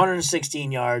for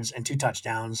 116 yards and 2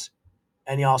 touchdowns,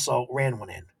 and he also ran one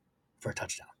in for a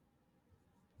touchdown.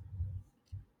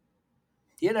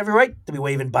 He had every right to be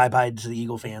waving bye-bye to the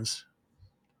Eagle fans.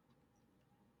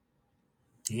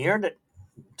 He earned it.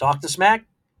 Talked the smack.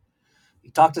 He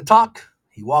talked the talk.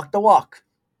 He walked the walk.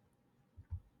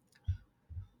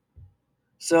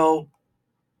 So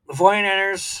the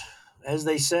 49ers, as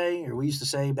they say, or we used to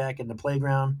say back in the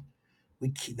playground,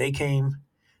 they came,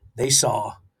 they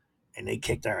saw, and they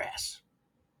kicked our ass.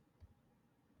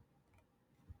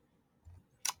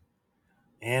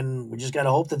 And we just got to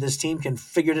hope that this team can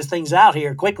figure this things out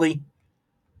here quickly,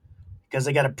 because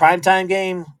they got a primetime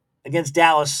game against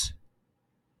Dallas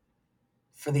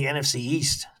for the NFC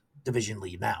East division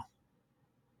lead now.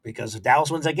 Because if Dallas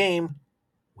wins that game,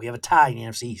 we have a tie in the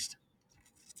NFC East.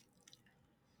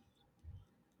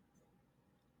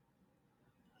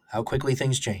 How quickly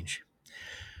things change.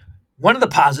 One of the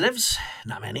positives,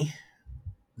 not many,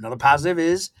 another positive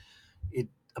is it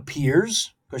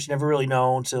appears, of course you never really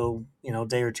know until, a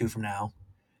day or two from now,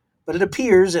 but it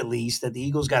appears at least that the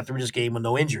Eagles got through this game with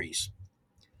no injuries.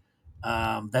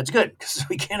 That's good, because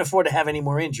we can't afford to have any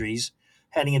more injuries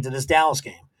heading into this Dallas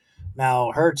game.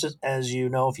 Now, Hurts, as you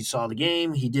know, if you saw the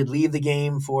game, he did leave the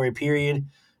game for a period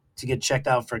to get checked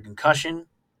out for concussion.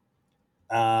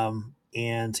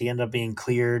 And he ended up being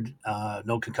cleared,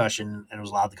 no concussion, and was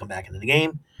allowed to come back into the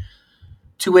game.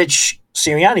 To which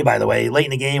Sirianni, by the way, late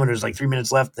in the game when there was like 3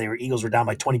 minutes left, Eagles were down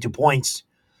by 22 points.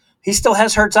 He still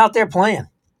has Hurts out there playing,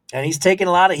 and he's taking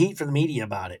a lot of heat from the media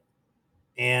about it.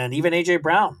 And even A.J.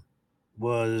 Brown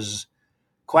was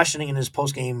questioning in his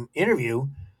post-game interview.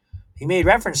 He made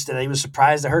reference to that he was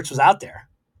surprised that Hurts was out there.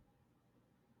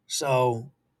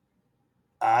 So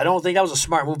I don't think that was a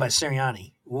smart move by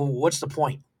Sirianni. Well, what's the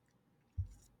point?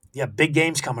 You have big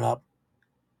games coming up.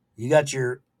 You got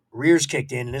your rears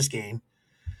kicked in this game.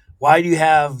 Why do you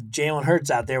have Jalen Hurts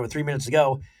out there with 3 minutes to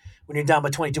go when you're down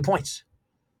by 22 points?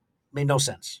 Made no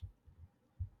sense.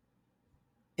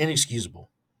 Inexcusable.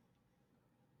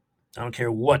 I don't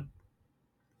care what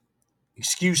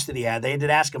excuse that he had. They did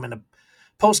ask him in the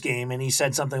post game, and he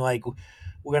said something like,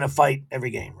 "We're going to fight every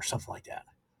game," or something like that.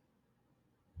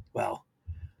 Well,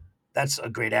 that's a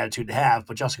great attitude to have,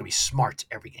 but you're also going to be smart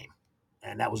every game.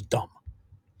 And that was dumb.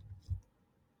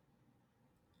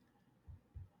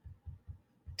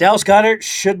 Dallas Goedert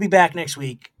should be back next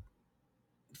week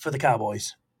for the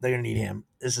Cowboys. They're going to need him.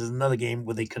 This is another game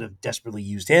where they could have desperately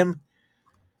used him,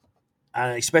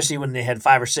 especially when they had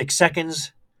 5 or 6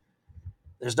 seconds.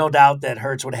 There's no doubt that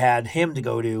Hurts would have had him to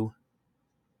go to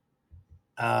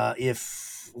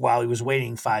if while he was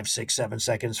waiting 5, 6, 7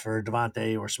 seconds for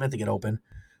Devontae or Smith to get open.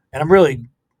 And I'm going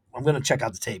to check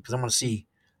out the tape because I want to see.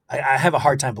 I have a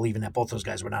hard time believing that both those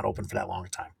guys were not open for that long a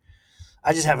time.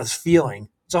 I just have a feeling,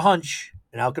 it's a hunch,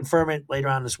 and I'll confirm it later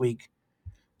on this week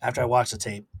after I watch the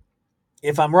tape.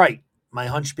 If I'm right, my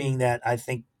hunch being that I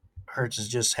think Hurts is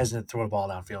just hesitant to throw the ball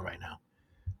downfield right now.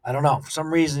 I don't know. For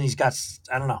some reason,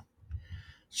 I don't know.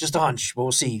 It's just a hunch, but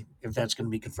we'll see if that's going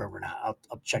to be confirmed or not.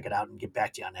 I'll check it out and get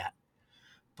back to you on that.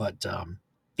 But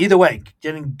either way,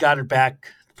 getting Goddard back,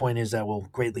 the point is that will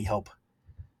greatly help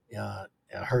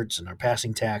Hurts and our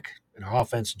passing tack and our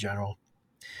offense in general.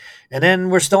 And then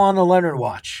we're still on the Leonard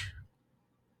watch.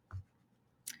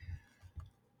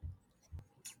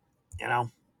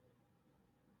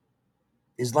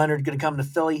 Is Leonard going to come to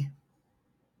Philly?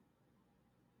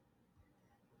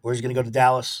 Or is he going to go to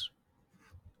Dallas?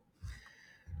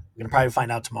 We're going to probably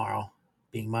find out tomorrow,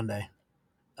 being Monday,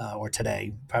 or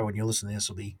today. Probably when you listen to this,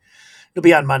 it'll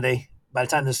be on Monday. By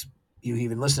the time you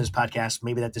even listen to this podcast,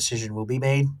 maybe that decision will be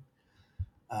made.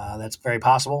 That's very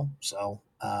possible. So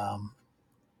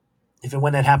If and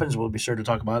when that happens, we'll be sure to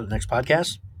talk about it in the next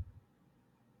podcast.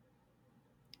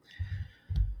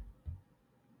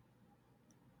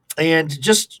 And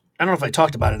just, I don't know if I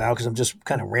talked about it now because I'm just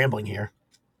kind of rambling here.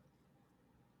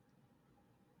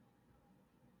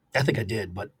 I think I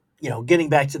did, but getting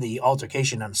back to the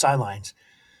altercation on the sidelines,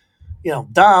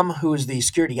 Dom, who is the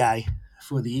security guy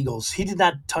for the Eagles, he did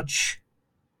not touch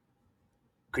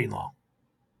Greenlaw,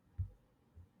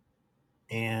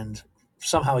 and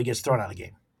somehow he gets thrown out of the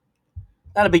game.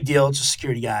 Not a big deal. It's a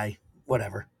security guy,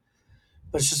 whatever.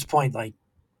 But it's just a point. Like,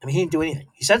 I mean, he didn't do anything.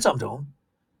 He said something to him.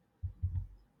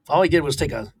 All he did was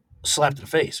take a slap to the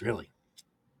face, really.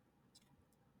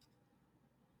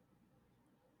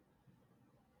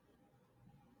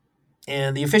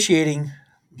 And the officiating,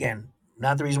 again,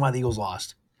 not the reason why the Eagles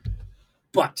lost,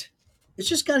 but it's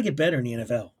just got to get better in the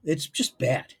NFL. It's just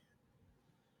bad.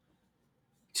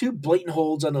 Two blatant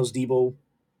holds on those Debo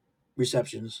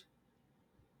receptions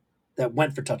that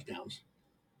went for touchdowns.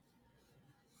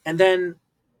 And then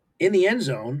in the end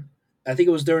zone, I think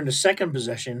it was during the second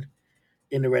possession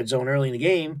in the red zone early in the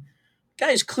game,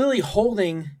 guy is clearly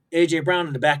holding A.J. Brown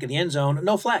in the back of the end zone.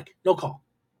 No flag, no call.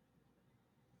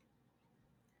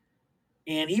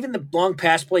 And even the long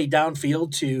pass play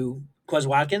downfield to Quez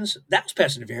Watkins, that was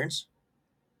pass interference.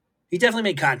 He definitely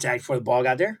made contact before the ball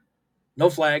got there. No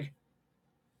flag.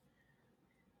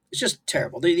 It's just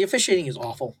terrible. The officiating is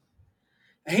awful.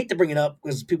 I hate to bring it up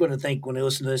because people are going to think when they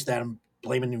listen to this that I'm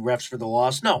blaming the refs for the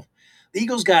loss. No. The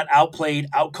Eagles got outplayed,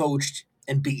 outcoached,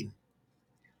 and beaten.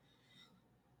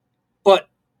 But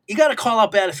you got to call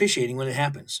out bad officiating when it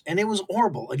happens. And it was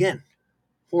horrible. Again,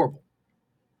 horrible.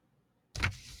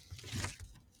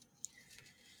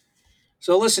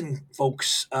 So listen,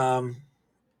 folks. For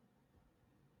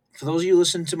those of you who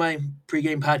listen to my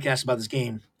pregame podcast about this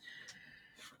game,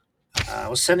 I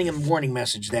was sending a warning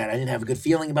message that I didn't have a good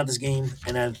feeling about this game,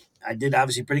 and I did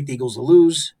obviously predict the Eagles to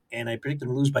lose, and I predicted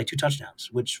them to lose by 2 touchdowns,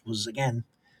 which was, again,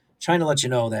 trying to let you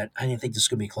know that I didn't think this was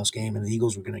going to be a close game, and the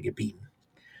Eagles were going to get beaten.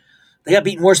 They got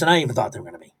beaten worse than I even thought they were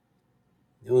going to be.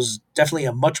 It was definitely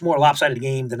a much more lopsided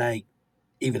game than I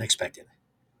even expected.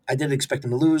 I did expect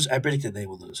them to lose. I predicted they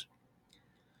would lose.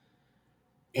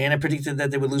 And I predicted that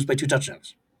they would lose by 2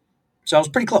 touchdowns. So I was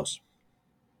pretty close.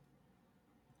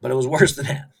 But it was worse than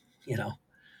that,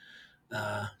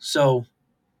 So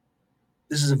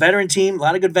this is a veteran team, a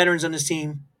lot of good veterans on this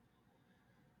team.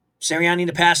 Sirianni in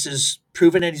the past has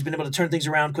proven that he's been able to turn things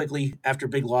around quickly after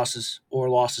big losses or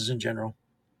losses in general.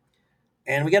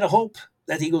 And we got to hope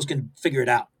that the Eagles can figure it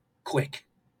out quick.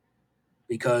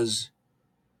 Because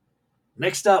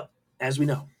next up, as we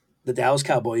know, the Dallas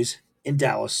Cowboys in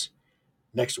Dallas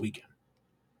next weekend.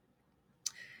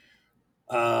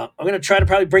 I'm going to try to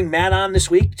probably bring Matt on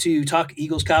this week to talk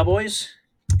Eagles Cowboys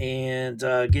and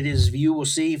get his view. We'll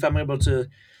see if I'm able to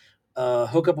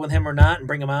hook up with him or not and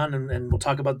bring him on, and we'll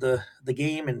talk about the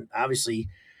game and obviously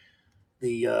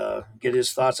the get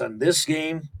his thoughts on this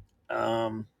game.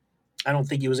 I don't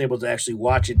think he was able to actually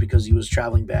watch it because he was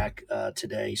traveling back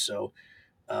today. So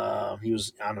he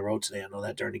was on the road today. I know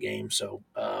that during the game. So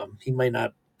he might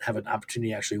not have an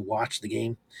opportunity to actually watch the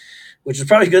game, which is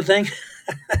probably a good thing.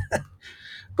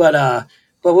 But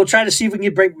we'll try to see if we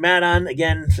can bring Matt on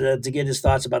again to get his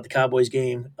thoughts about the Cowboys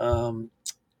game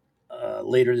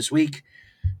later this week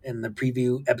in the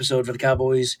preview episode for the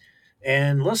Cowboys.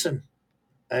 And listen,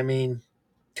 I mean,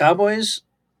 Cowboys,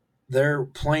 they're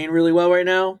playing really well right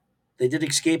now. They did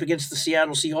escape against the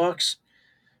Seattle Seahawks.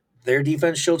 Their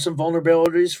defense showed some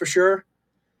vulnerabilities for sure.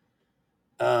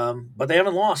 But they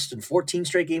haven't lost in 14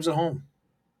 straight games at home.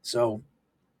 So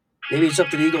maybe it's up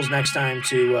to the Eagles next time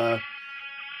to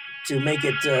make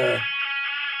it, to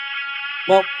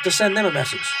send them a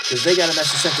message, because they got a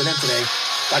message sent to them today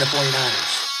by the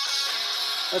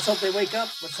 49ers. Let's hope they wake up.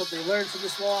 Let's hope they learn from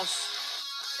this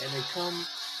loss and they come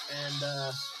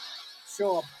and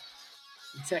show up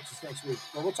in Texas next week.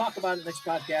 Well, we'll talk about it next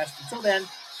podcast. Until then,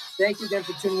 thank you again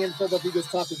for tuning in. Philadelphia Eagles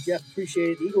Talk with Jeff. Appreciate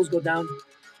it. The Eagles go down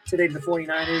today to the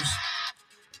 49ers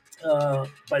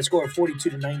by a score of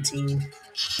 42-19.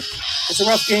 It's a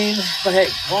rough game, but hey,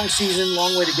 long season,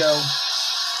 long way to go.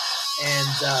 And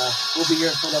we'll be here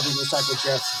in Philadelphia. We'll talk with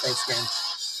Jeff. Thanks again.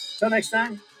 Until next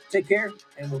time, take care,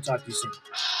 and we'll talk to you soon.